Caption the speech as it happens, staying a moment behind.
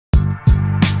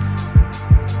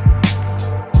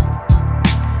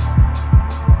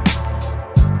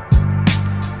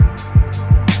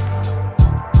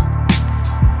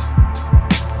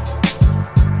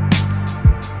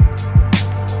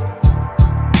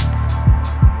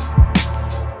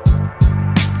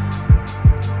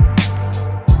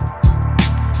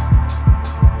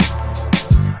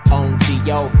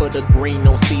the green,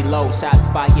 no CeeLo. Shots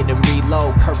fired and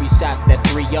reload, Curry shots, that's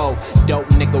 3-0. Dope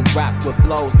nigga rock with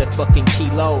blows, that's fucking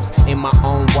kilos. In my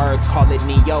own words, call it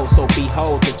Neo, so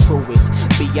behold the truest.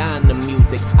 Beyond the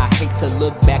music, I hate to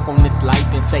look back on this life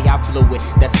and say I blew it.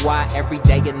 That's why every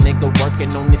day a nigga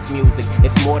working on this music.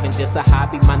 It's more than just a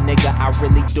hobby, my nigga, I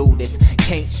really do this.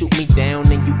 Can't shoot me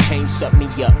down and you can't shut me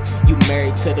up. You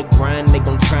married to the grind, they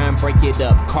gon' try and break it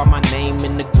up. Call my name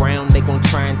in the ground, they gon'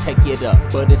 try and take it up.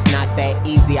 But it's not that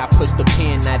easy, I push the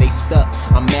pen, now they stuck.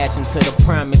 I'm mashing to the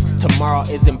promise, tomorrow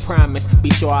isn't promised. Be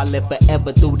sure I live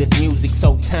forever through this music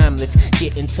so timeless.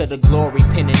 Get into the glory,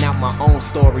 penning out my own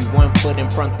story. One foot in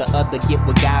front the other, get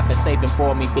what God been saving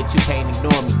for me. Bitch, you can't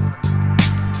ignore me.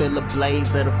 Feel the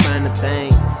blaze of the finer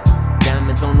things.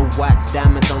 Diamonds on the watch,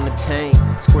 diamonds on the chain.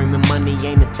 Screaming money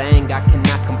ain't a thing, I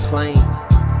cannot complain.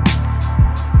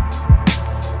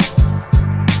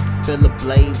 Feel the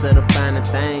blaze of the finer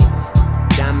things.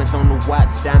 Diamonds on the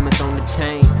watch, diamonds on the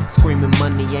chain. Screaming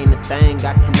money ain't a thing,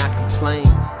 I cannot complain.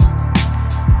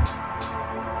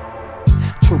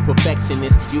 True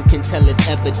perfectionist, you can tell it's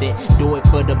evident. Do it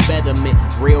for the betterment,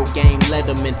 real game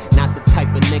letterman. Not the type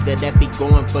of nigga that be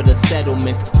going for the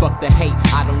settlements. Fuck the hate,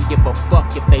 I don't give a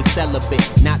fuck if they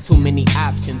celibate. Not too many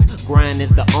options, grind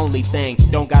is the only thing.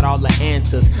 Don't got all the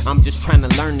answers, I'm just trying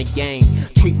to learn the game.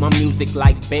 Treat my music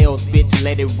like bells, bitch,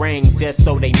 let it ring. Just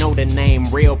so they know the name,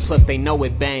 real plus they know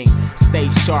it bang. Stay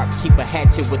sharp, keep a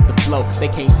hatchet with the flow. They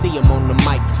can't see him on the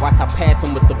mic, watch I pass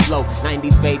him with the flow.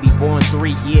 90s baby, born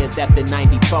 3 years after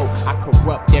 94. I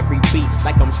corrupt every beat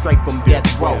like I'm straight from death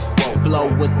row. Flow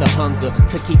with the hunger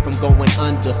to keep from going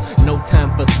under. No time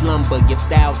for slumber, your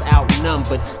style's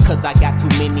outnumbered. Cause I got too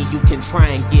many, you can try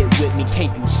and get with me.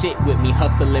 Can't do shit with me,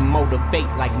 hustle and motivate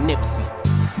like Nipsey.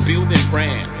 Building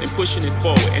brands and pushing it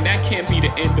forward, and that can't be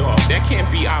the end all. That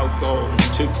can't be our goal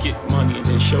to get money and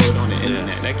then show it on the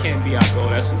internet. That can't be our goal.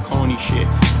 That's some corny shit.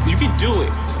 You can do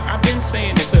it. I've been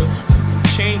saying this.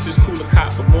 Change is cool to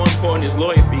cop, but more important is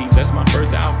loyalty. That's my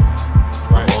first album.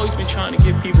 Right. I've always been trying to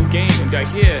give people game and like,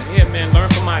 yeah, man, learn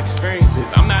from my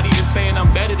experiences. I'm not even saying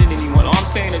I'm better than anyone. All I'm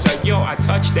saying is like, yo, I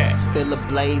touched that. Feel the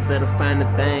blaze of the finer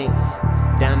things.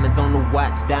 Diamonds on the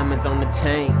watch, diamonds on the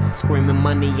chain. Screaming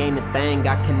money ain't a thing,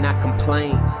 I cannot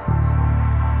complain.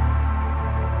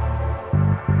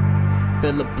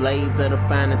 Feel the blaze of the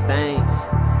finer things.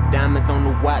 Diamonds on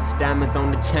the watch, diamonds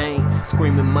on the chain.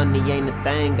 Screaming money ain't a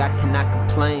thing, I cannot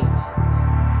complain.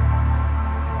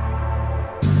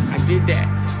 I did that.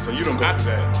 So you don't go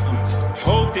through that.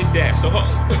 Ho did that. So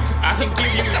I can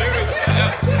give you lyrics.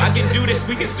 I can do this.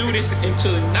 We can do this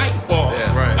until nightfall.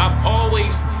 Yeah, right. I've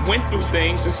always went through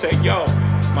things and said, yo,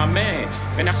 my man.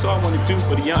 And that's all I want to do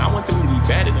for the young. I want them to be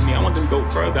better than me. I want them to go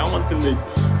further. I want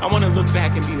to look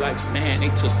back and be like, man, they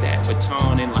took that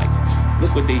baton and like,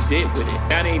 look what they did with it.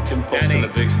 That ain't the Posting a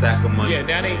big stack of money. Yeah,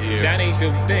 that ain't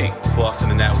the thing.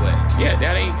 Flossing in that way. Yeah,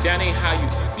 that ain't how you.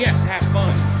 Yes, have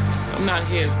fun. I'm not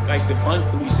here like the fun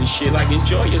police and shit. Like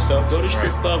enjoy yourself, go to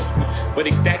strip club, but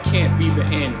that can't be the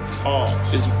end all.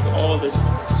 Is all this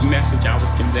message I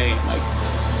was conveying, like,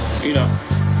 you know.